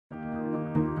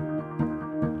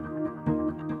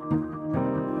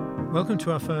Welcome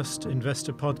to our first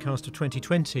investor podcast of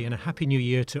 2020 and a happy new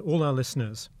year to all our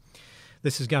listeners.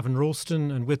 This is Gavin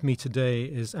Ralston and with me today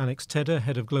is Alex Tedder,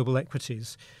 Head of Global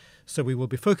Equities. So we will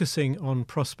be focusing on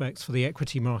prospects for the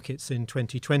equity markets in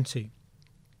 2020.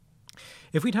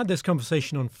 If we'd had this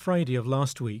conversation on Friday of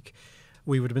last week,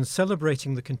 we would have been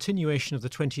celebrating the continuation of the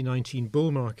 2019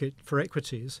 bull market for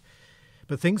equities.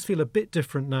 But things feel a bit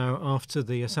different now after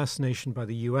the assassination by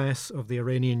the US of the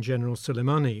Iranian General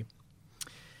Soleimani.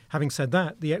 Having said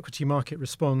that, the equity market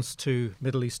response to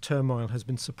Middle East turmoil has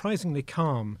been surprisingly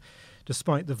calm,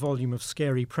 despite the volume of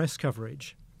scary press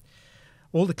coverage.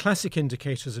 All the classic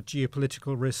indicators of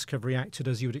geopolitical risk have reacted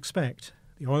as you would expect.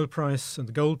 The oil price and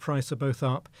the gold price are both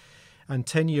up, and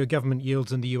 10-year government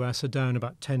yields in the US are down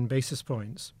about 10 basis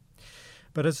points.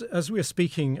 But as we are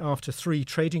speaking after 3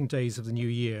 trading days of the new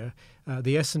year,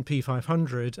 the S&P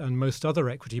 500 and most other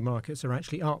equity markets are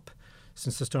actually up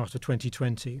since the start of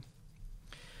 2020.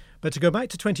 But to go back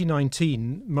to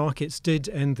 2019, markets did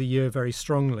end the year very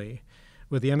strongly,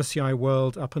 with the MSCI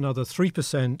World up another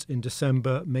 3% in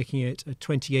December, making it a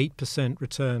 28%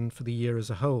 return for the year as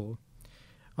a whole.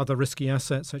 Other risky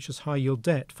assets such as high-yield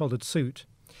debt followed suit.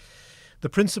 The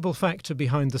principal factor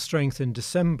behind the strength in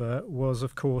December was,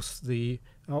 of course, the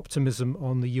optimism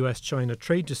on the US-China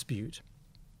trade dispute.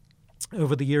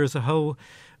 Over the year as a whole,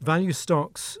 value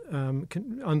stocks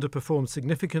underperformed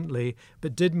significantly,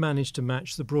 but did manage to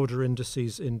match the broader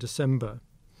indices in December.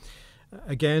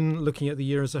 Again, looking at the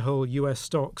year as a whole, US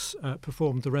stocks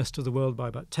outperformed the rest of the world by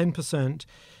about 10%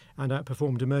 and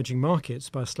outperformed emerging markets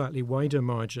by a slightly wider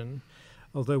margin.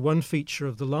 Although one feature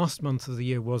of the last month of the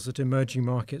year was that emerging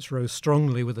markets rose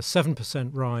strongly with a 7%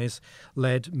 rise,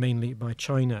 led mainly by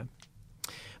China.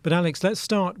 But Alex, let's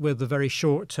start with the very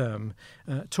short term.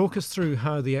 Talk us through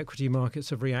how the equity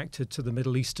markets have reacted to the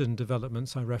Middle Eastern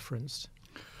developments I referenced.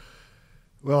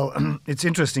 Well, it's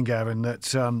interesting, Gavin, that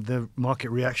the market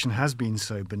reaction has been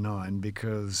so benign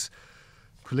because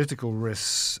political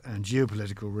risks and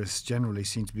geopolitical risks generally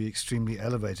seem to be extremely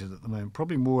elevated at the moment,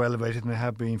 probably more elevated than they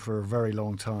have been for a very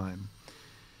long time.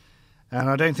 And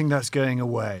I don't think that's going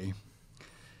away.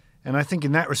 And I think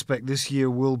in that respect, this year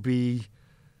will be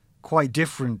quite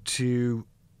different to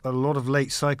a lot of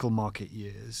late cycle market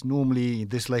years. Normally,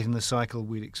 this late in the cycle,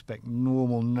 we'd expect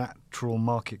normal, natural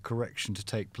market correction to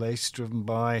take place, driven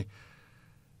by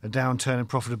a downturn in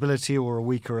profitability or a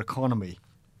weaker economy.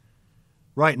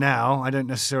 Right now, I don't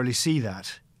necessarily see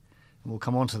that, and we'll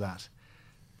come on to that.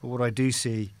 But what I do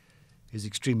see is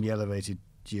extremely elevated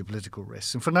geopolitical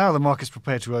risks. And for now, the market's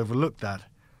prepared to overlook that,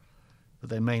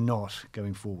 but they may not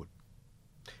going forward.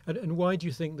 And why do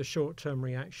you think the short-term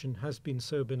reaction has been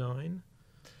so benign?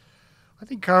 I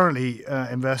think currently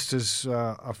investors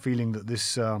are feeling that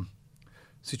this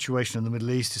situation in the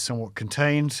Middle East is somewhat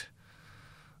contained,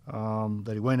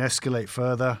 that it won't escalate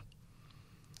further,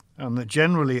 and that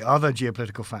generally other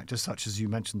geopolitical factors, such as you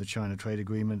mentioned the China trade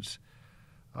agreement,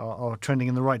 are trending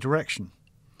in the right direction.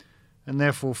 And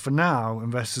therefore, for now,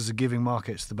 investors are giving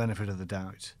markets the benefit of the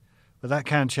doubt. But that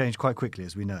can change quite quickly,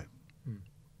 as we know.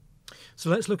 So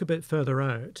let's look a bit further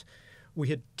out. We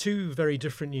had 2 very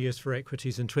different years for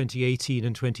equities in 2018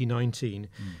 and 2019.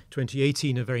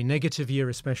 2018, a very negative year,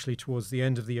 especially towards the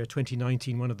end of the year.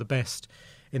 2019, one of the best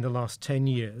in the last 10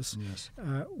 years. Yes.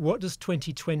 What does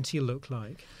 2020 look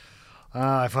like?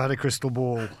 If I had a crystal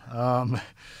ball.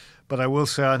 But I will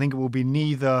say I think it will be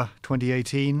neither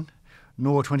 2018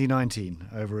 nor 2019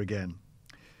 over again.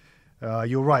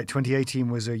 You're right, 2018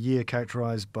 was a year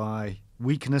characterized by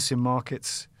weakness in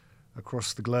markets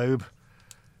across the globe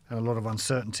and a lot of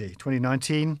uncertainty.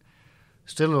 2019,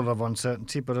 still a lot of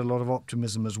uncertainty, but a lot of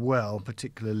optimism as well,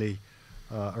 particularly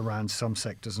around some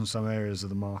sectors and some areas of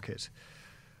the market.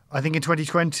 I think in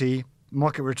 2020,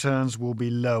 market returns will be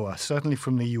lower, certainly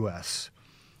from the US.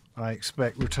 I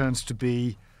expect returns to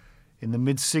be in the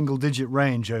mid-single-digit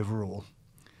range overall.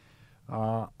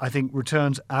 I think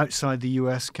returns outside the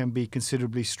US can be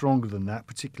considerably stronger than that,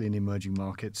 particularly in emerging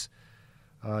markets,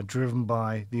 driven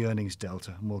by the earnings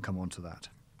delta, and we'll come on to that.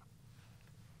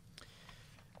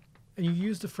 And you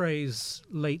used the phrase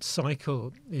late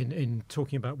cycle in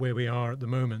talking about where we are at the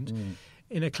moment.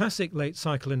 In a classic late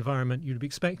cycle environment, you'd be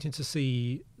expecting to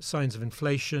see signs of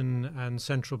inflation and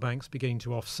central banks beginning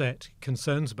to offset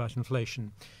concerns about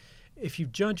inflation. If you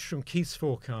judge from Keith's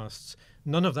forecasts,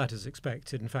 none of that is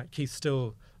expected. In fact, Keith's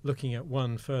still looking at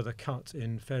one further cut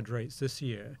in Fed rates this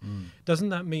year. Doesn't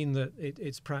that mean that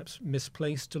it's perhaps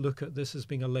misplaced to look at this as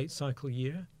being a late cycle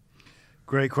year?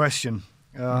 Great question.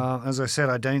 As I said,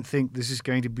 I don't think this is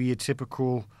going to be a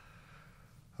typical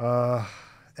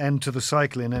end to the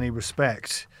cycle in any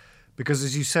respect, Because,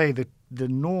 as you say, the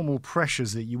normal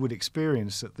pressures that you would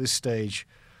experience at this stage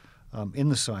in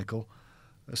the cycle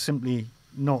are simply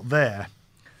not there.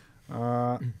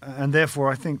 And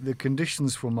therefore, I think the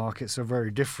conditions for markets are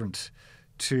very different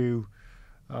to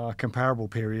comparable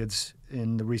periods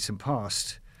in the recent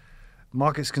past.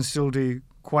 Markets can still do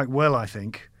quite well, I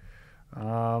think.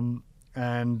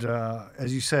 And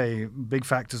as you say, big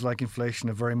factors like inflation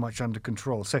are very much under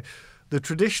control. So the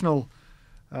traditional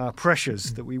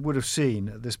pressures that we would have seen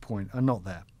at this point are not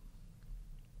there.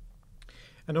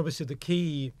 And obviously the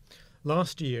key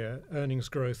last year, earnings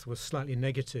growth was slightly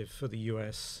negative for the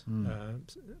US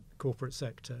corporate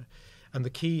sector. And the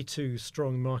key to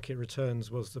strong market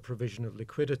returns was the provision of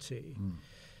liquidity.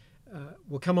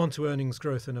 We'll come on to earnings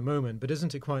growth in a moment, but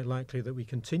isn't it quite likely that we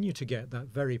continue to get that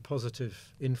very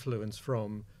positive influence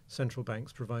from central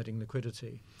banks providing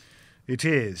liquidity? It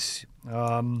is.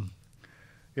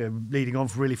 Leading on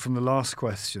really from the last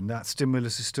question, that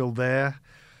stimulus is still there.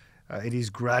 It is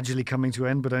gradually coming to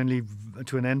an end,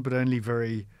 but only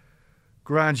very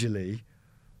gradually.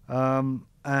 And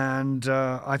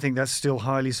I think that's still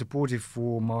highly supportive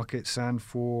for markets and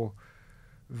for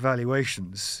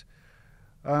valuations.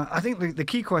 I think the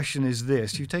key question is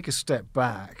this. You take a step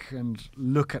back and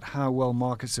look at how well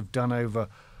markets have done over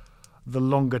the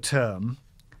longer term.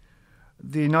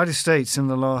 The United States in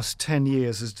the last 10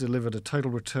 years has delivered a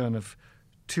total return of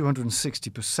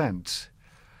 260%,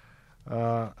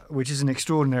 which is an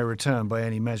extraordinary return by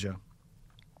any measure.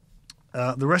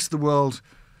 The rest of the world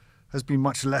has been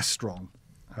much less strong.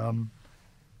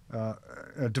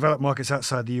 Developed markets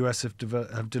outside the US have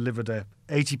delivered a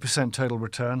 80% total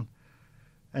return,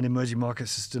 and emerging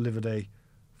markets has delivered a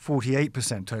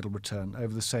 48% total return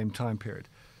over the same time period.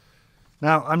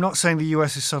 Now, I'm not saying the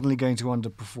US is suddenly going to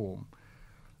underperform,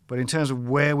 but in terms of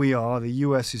where we are, the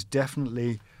US is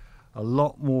definitely a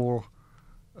lot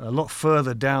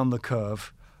further down the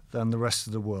curve than the rest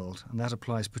of the world, and that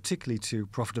applies particularly to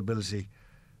profitability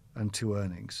and to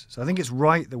earnings. So I think it's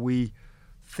right that we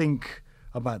think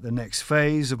about the next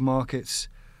phase of markets,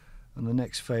 and the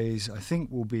next phase, I think,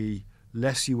 will be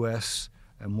less US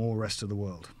and more rest of the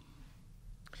world.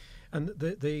 And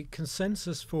the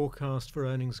consensus forecast for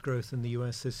earnings growth in the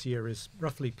US this year is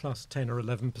roughly plus 10 or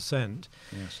 11%.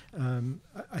 Yes.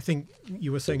 I think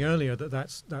you were saying earlier that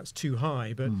that's too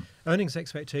high, but earnings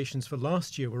expectations for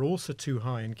last year were also too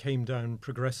high and came down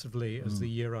progressively as the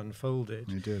year unfolded.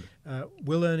 They did.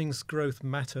 Will earnings growth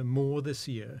matter more this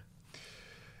year?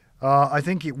 I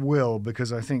think it will,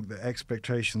 because I think the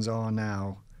expectations are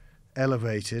now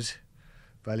elevated.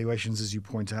 Valuations, as you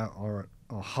point out, are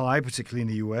high, particularly in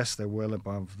the US. They're well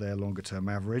above their longer-term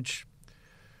average.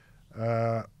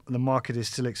 The market is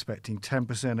still expecting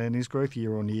 10% earnings growth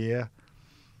year on year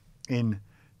in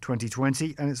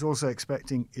 2020, and it's also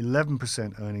expecting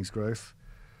 11% earnings growth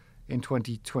in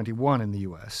 2021 in the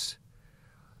US.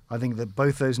 I think that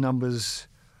both those numbers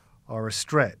are a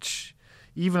stretch,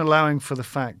 even allowing for the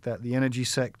fact that the energy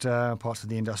sector, parts of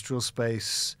the industrial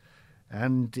space,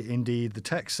 and indeed the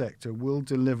tech sector will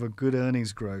deliver good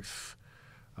earnings growth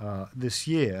this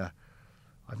year.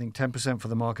 I think 10% for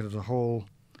the market as a whole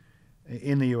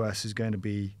in the US is going to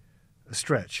be a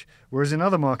stretch. Whereas in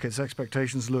other markets,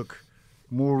 expectations look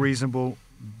more reasonable,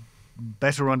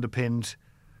 better underpinned,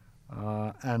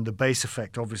 and the base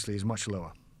effect obviously is much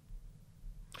lower.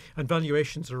 And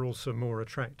valuations are also more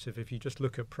attractive. If you just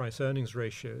look at price-earnings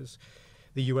ratios,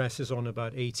 the US is on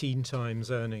about 18 times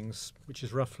earnings, which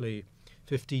is roughly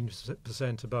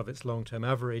 15% above its long-term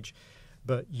average.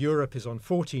 But Europe is on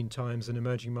 14 times and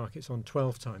emerging markets on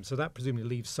 12 times. So that presumably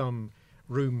leaves some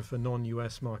room for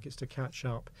non-US markets to catch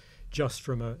up just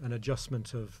from an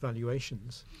adjustment of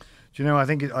valuations. Do you know, I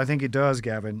think it does,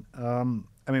 Gavin.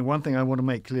 One thing I want to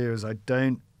make clear is I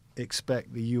don't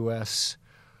expect the US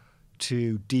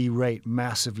to derate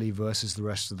massively versus the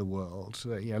rest of the world.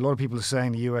 A lot of people are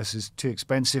saying the US is too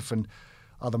expensive and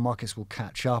other markets will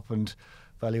catch up and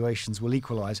valuations will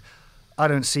equalize. I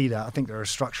don't see that. I think there are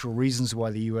structural reasons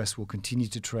why the US will continue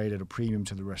to trade at a premium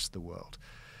to the rest of the world.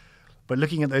 But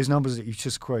looking at those numbers that you've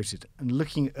just quoted and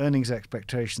looking at earnings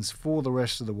expectations for the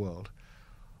rest of the world,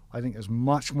 I think there's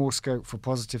much more scope for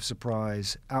positive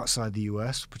surprise outside the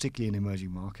US, particularly in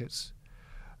emerging markets,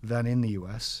 than in the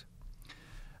US.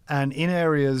 And in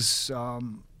areas,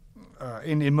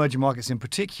 in emerging markets in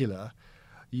particular,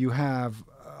 you have,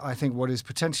 I think, what is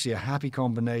potentially a happy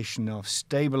combination of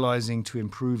stabilizing to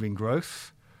improving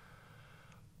growth,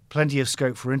 plenty of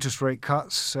scope for interest rate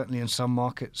cuts, certainly in some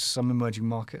markets, some emerging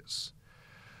markets,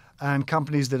 and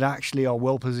companies that actually are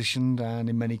well positioned and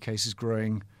in many cases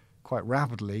growing quite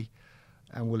rapidly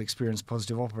and will experience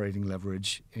positive operating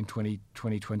leverage in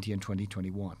 2020 and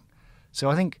 2021. So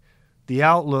I think the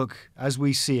outlook as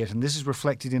we see it, and this is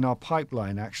reflected in our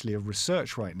pipeline actually of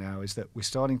research right now, is that we're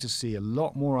starting to see a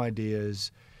lot more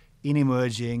ideas in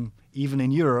emerging, even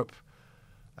in Europe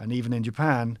and even in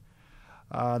Japan,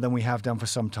 than we have done for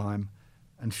some time,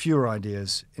 and fewer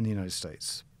ideas in the United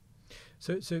States.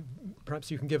 So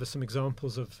perhaps you can give us some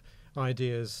examples of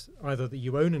ideas either that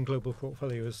you own in global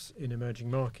portfolios in emerging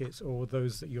markets or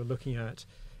those that you're looking at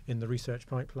in the research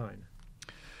pipeline.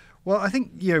 Well, I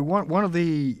think one of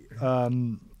the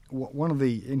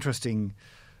interesting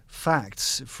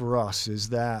facts for us is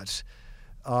that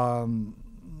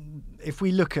if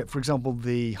we look at, for example,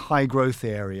 the high growth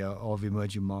area of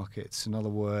emerging markets, in other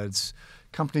words,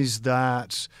 companies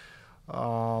that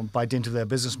by dint of their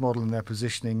business model and their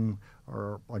positioning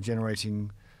are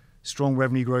generating strong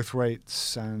revenue growth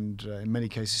rates and in many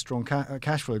cases strong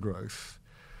cash flow growth.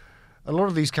 A lot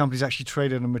of these companies actually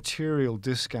trade at a material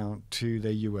discount to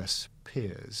their US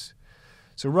peers.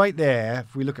 So right there,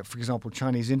 if we look at, for example,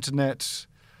 Chinese internet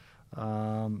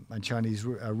and Chinese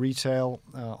retail,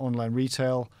 online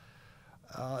retail,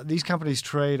 these companies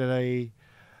trade at a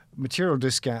material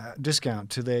discount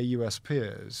to their US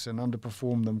peers and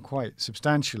underperform them quite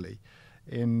substantially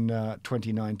in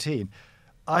 2019.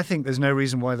 I think there's no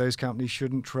reason why those companies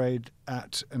shouldn't trade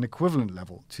at an equivalent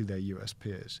level to their US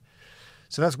peers.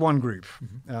 So that's one group.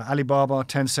 Mm-hmm. Alibaba,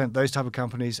 Tencent, those type of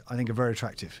companies I think are very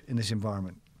attractive in this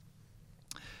environment.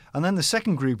 And then the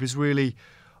second group is really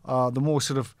the more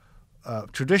sort of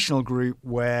traditional group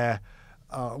where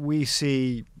we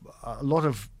see a lot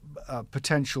of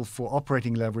potential for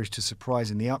operating leverage to surprise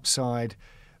in the upside,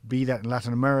 be that in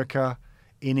Latin America,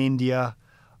 in India,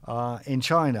 in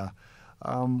China,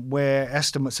 where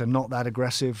estimates are not that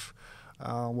aggressive,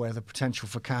 where the potential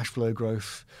for cash flow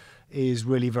growth is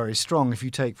really very strong. If you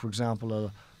take, for example,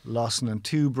 a Larsen &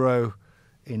 Toubro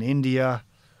in India,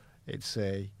 it's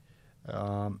a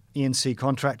E&C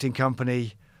contracting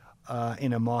company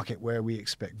in a market where we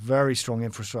expect very strong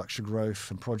infrastructure growth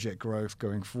and project growth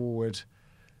going forward,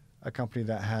 a company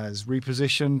that has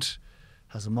repositioned,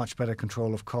 has a much better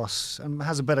control of costs, and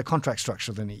has a better contract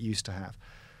structure than it used to have.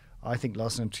 I think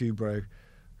Larsen & Toubro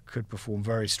could perform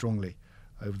very strongly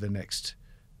over the next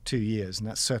 2 years, and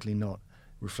that's certainly not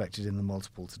reflected in the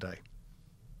multiple today.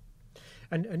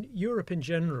 And Europe in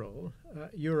general,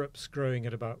 Europe's growing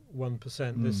at about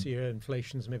 1% this year.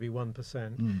 Inflation's maybe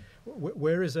 1%.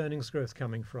 Where is earnings growth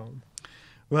coming from?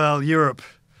 Well, Europe,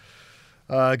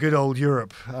 good old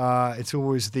Europe. It's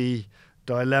always the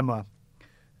dilemma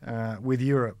with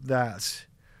Europe that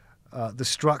the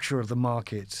structure of the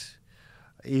market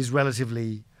is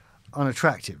relatively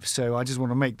unattractive. So I just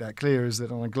want to make that clear, is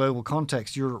that on a global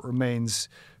context, Europe remains,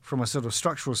 from a sort of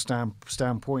structural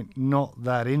standpoint, not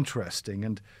that interesting.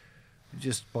 And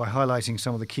just by highlighting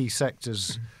some of the key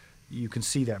sectors, you can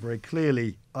see that very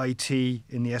clearly. IT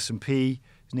in the S&P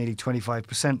is nearly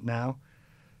 25% now.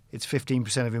 It's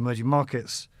 15% of emerging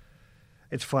markets.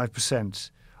 It's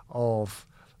 5% of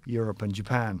Europe and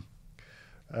Japan.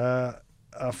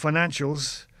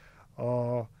 Financials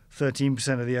are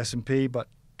 13% of the S&P, but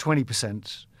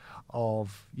 20%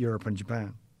 of Europe and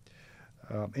Japan.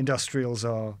 Industrials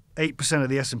are 8% of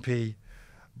the S&P,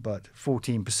 but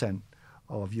 14%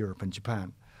 of Europe and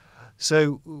Japan.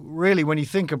 So really, when you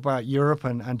think about Europe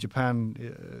and Japan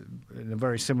in a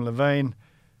very similar vein,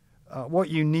 what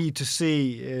you need to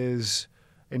see is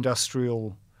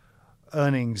industrial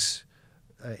earnings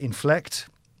inflect.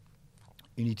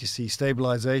 You need to see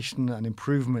stabilization and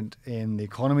improvement in the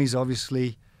economies,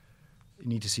 obviously. You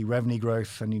need to see revenue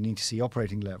growth, and you need to see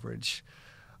operating leverage.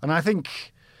 And I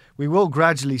think we will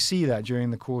gradually see that during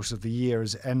the course of the year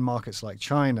as end markets like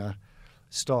China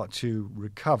start to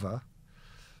recover.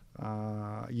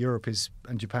 Europe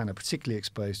and Japan are particularly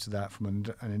exposed to that from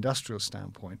an industrial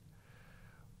standpoint.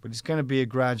 But it's going to be a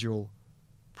gradual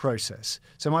process.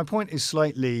 So my point is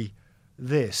slightly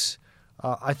this.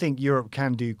 I think Europe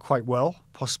can do quite well,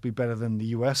 possibly better than the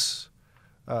US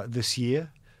this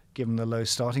year, given the low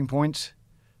starting point.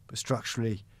 But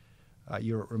structurally,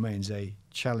 Europe remains a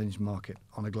challenged market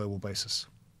on a global basis.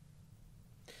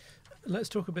 Let's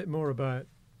talk a bit more about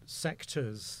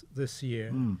sectors this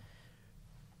year.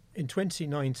 In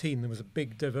 2019, there was a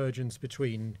big divergence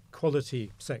between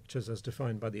quality sectors as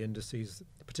defined by the indices,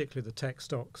 particularly the tech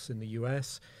stocks in the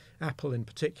US. Apple in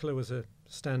particular was a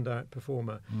standout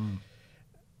performer.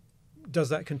 Does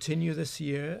that continue this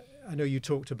year? I know you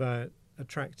talked about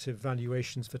attractive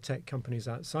valuations for tech companies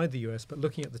outside the US, but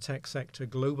looking at the tech sector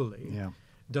globally,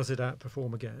 does it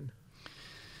outperform again?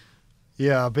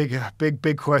 Yeah,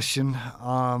 big question.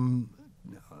 And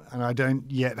I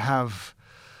don't yet have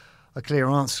a clear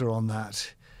answer on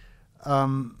that.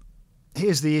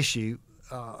 here's the issue.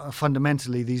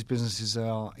 Fundamentally, these businesses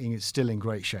are still in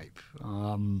great shape.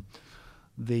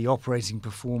 The operating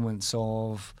performance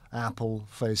of Apple,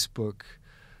 Facebook,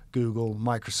 Google,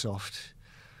 Microsoft,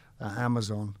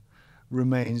 Amazon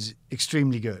remains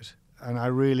extremely good. And I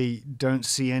really don't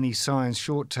see any signs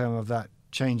short term of that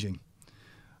changing.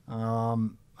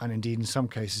 And indeed, in some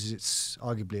cases, it's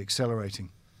arguably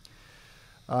accelerating.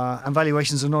 And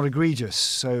valuations are not egregious.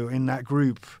 So in that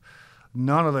group,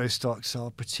 none of those stocks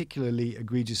are particularly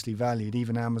egregiously valued.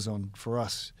 Even Amazon, for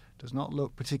us, does not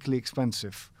look particularly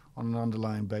expensive on an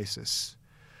underlying basis.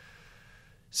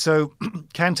 So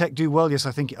can tech do well? Yes,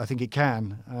 I think it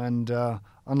can. And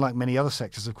unlike many other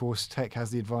sectors, of course, tech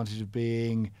has the advantage of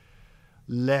being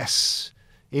less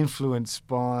influenced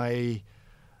by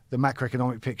the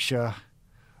macroeconomic picture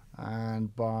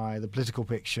and by the political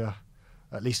picture,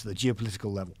 at least at the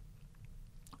geopolitical level.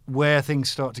 Where things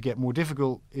start to get more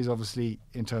difficult is obviously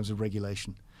in terms of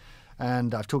regulation.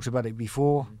 And I've talked about it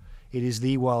before. It is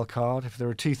the wild card. If there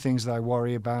are two things that I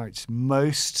worry about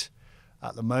most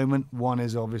at the moment, one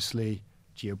is obviously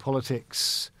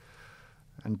geopolitics,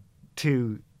 and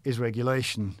two is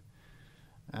regulation.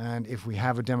 And if we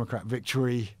have a Democrat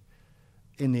victory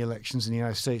in the elections in the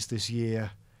United States this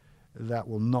year, that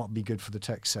will not be good for the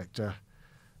tech sector,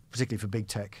 particularly for big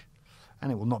tech,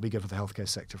 and it will not be good for the healthcare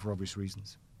sector for obvious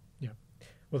reasons. Yeah.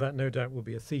 Well, that no doubt will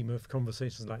be a theme of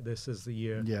conversations like this as the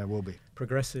year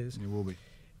progresses. It will be.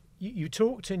 You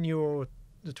talked in the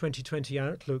 2020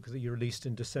 outlook that you released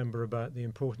in December about the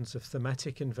importance of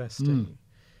thematic investing.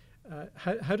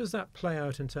 How does that play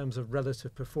out in terms of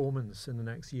relative performance in the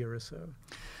next year or so?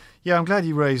 Yeah, I'm glad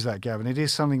you raised that, Gavin. It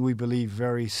is something we believe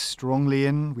very strongly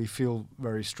in, we feel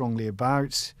very strongly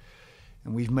about,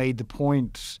 and we've made the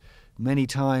point many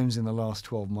times in the last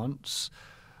 12 months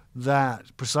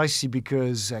that precisely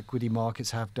because equity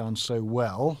markets have done so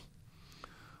well,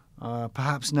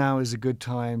 perhaps now is a good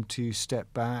time to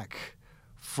step back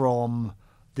from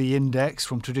the index,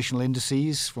 from traditional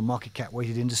indices, from market cap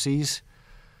weighted indices,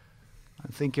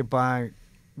 and think about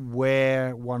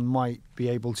where one might be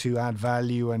able to add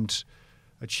value and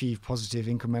achieve positive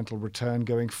incremental return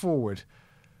going forward.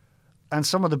 And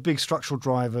some of the big structural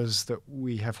drivers that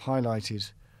we have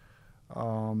highlighted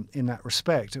in that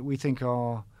respect that we think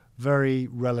are very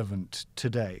relevant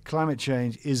today. Climate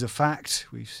change is a fact.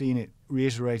 We've seen it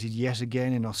reiterated yet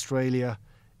again in Australia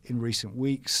in recent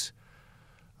weeks.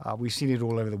 We've seen it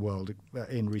all over the world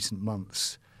in recent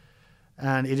months.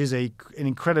 And it is an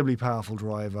incredibly powerful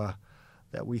driver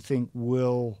that we think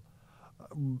will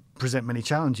present many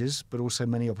challenges, but also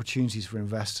many opportunities for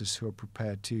investors who are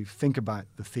prepared to think about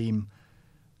the theme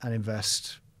and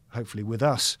invest, hopefully with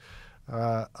us,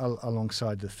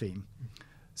 alongside the theme.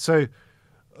 So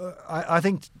I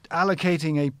think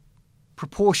allocating a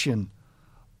proportion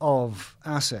of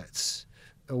assets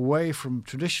away from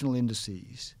traditional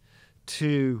indices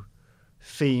to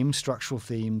themes, structural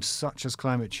themes, such as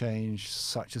climate change,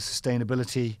 such as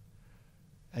sustainability,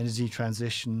 energy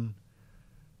transition,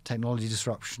 technology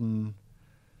disruption,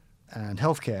 and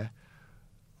healthcare,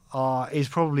 is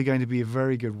probably going to be a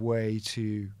very good way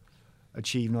to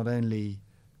achieve not only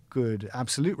good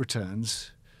absolute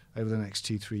returns over the next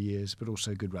 2-3 years, but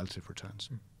also good relative returns.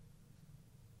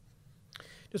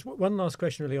 Just one last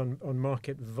question really on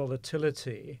market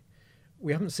volatility.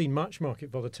 We haven't seen much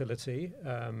market volatility.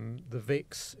 The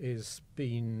VIX is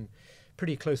been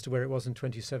pretty close to where it was in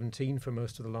 2017 for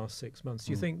most of the last 6 months.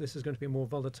 Do you think this is going to be a more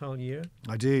volatile year?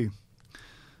 I do.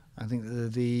 I think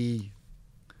the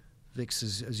VIX,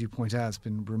 as you point out, has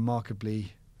been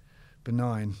remarkably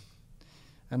benign,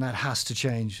 and that has to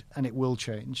change, and it will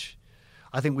change.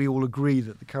 I think we all agree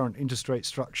that the current interest rate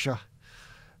structure,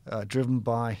 driven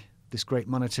by this great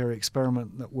monetary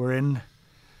experiment that we're in,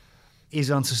 is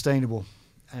unsustainable,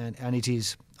 and it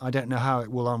is. I don't know how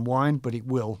it will unwind, but it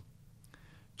will.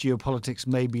 Geopolitics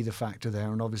may be the factor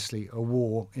there, and obviously a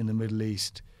war in the Middle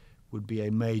East would be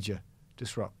a major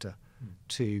disruptor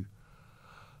to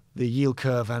the yield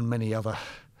curve and many other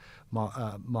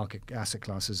market asset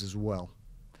classes as well.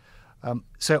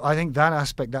 So I think that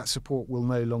aspect, that support will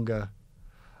no longer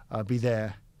be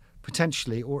there.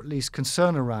 Potentially, or at least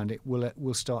concern around it,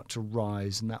 will start to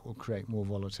rise, and that will create more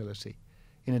volatility.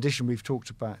 In addition, we've talked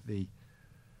about the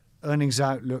earnings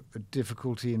outlook, the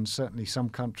difficulty in certainly some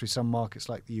countries, some markets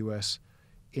like the US,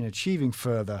 in achieving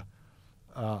further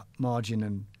margin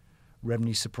and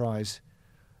revenue surprise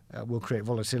will create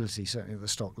volatility, certainly at the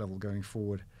stock level going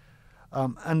forward.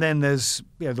 And then there's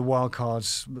the wild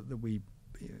cards that we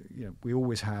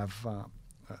always have,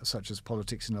 such as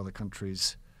politics in other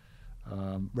countries,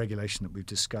 regulation that we've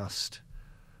discussed,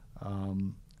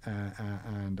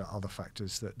 and other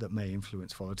factors that may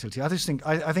influence volatility. I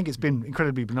think it's been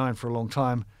incredibly benign for a long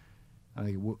time. I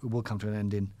think it will come to an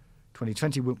end in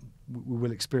 2020. We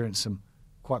will experience some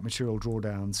quite material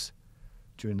drawdowns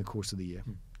during the course of the year.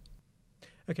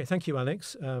 Okay, thank you,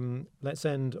 Alex. Let's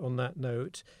end on that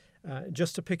note.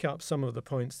 Just to pick up some of the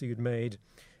points that you'd made,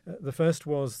 the first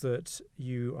was that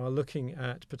you are looking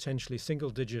at potentially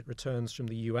single-digit returns from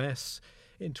the US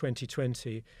in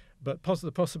 2020, but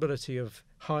the possibility of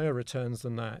higher returns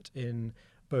than that in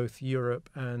both Europe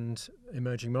and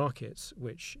emerging markets,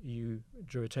 which you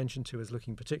drew attention to as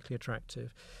looking particularly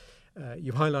attractive.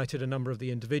 You've highlighted a number of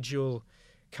the individual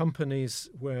companies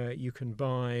where you can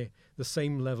buy the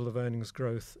same level of earnings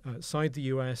growth outside the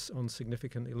US on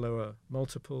significantly lower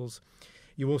multiples.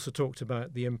 You also talked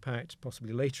about the impact,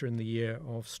 possibly later in the year,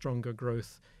 of stronger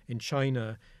growth in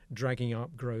China, dragging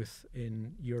up growth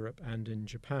in Europe and in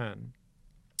Japan.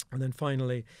 And then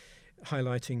finally,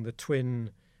 highlighting the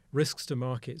twin risks to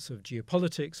markets of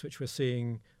geopolitics, which we're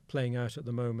seeing playing out at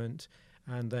the moment,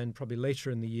 and then probably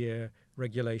later in the year,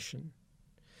 regulation.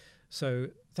 So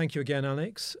thank you again,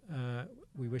 Alex.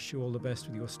 We wish you all the best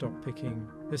with your stock picking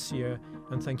this year,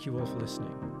 and thank you all for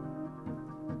listening.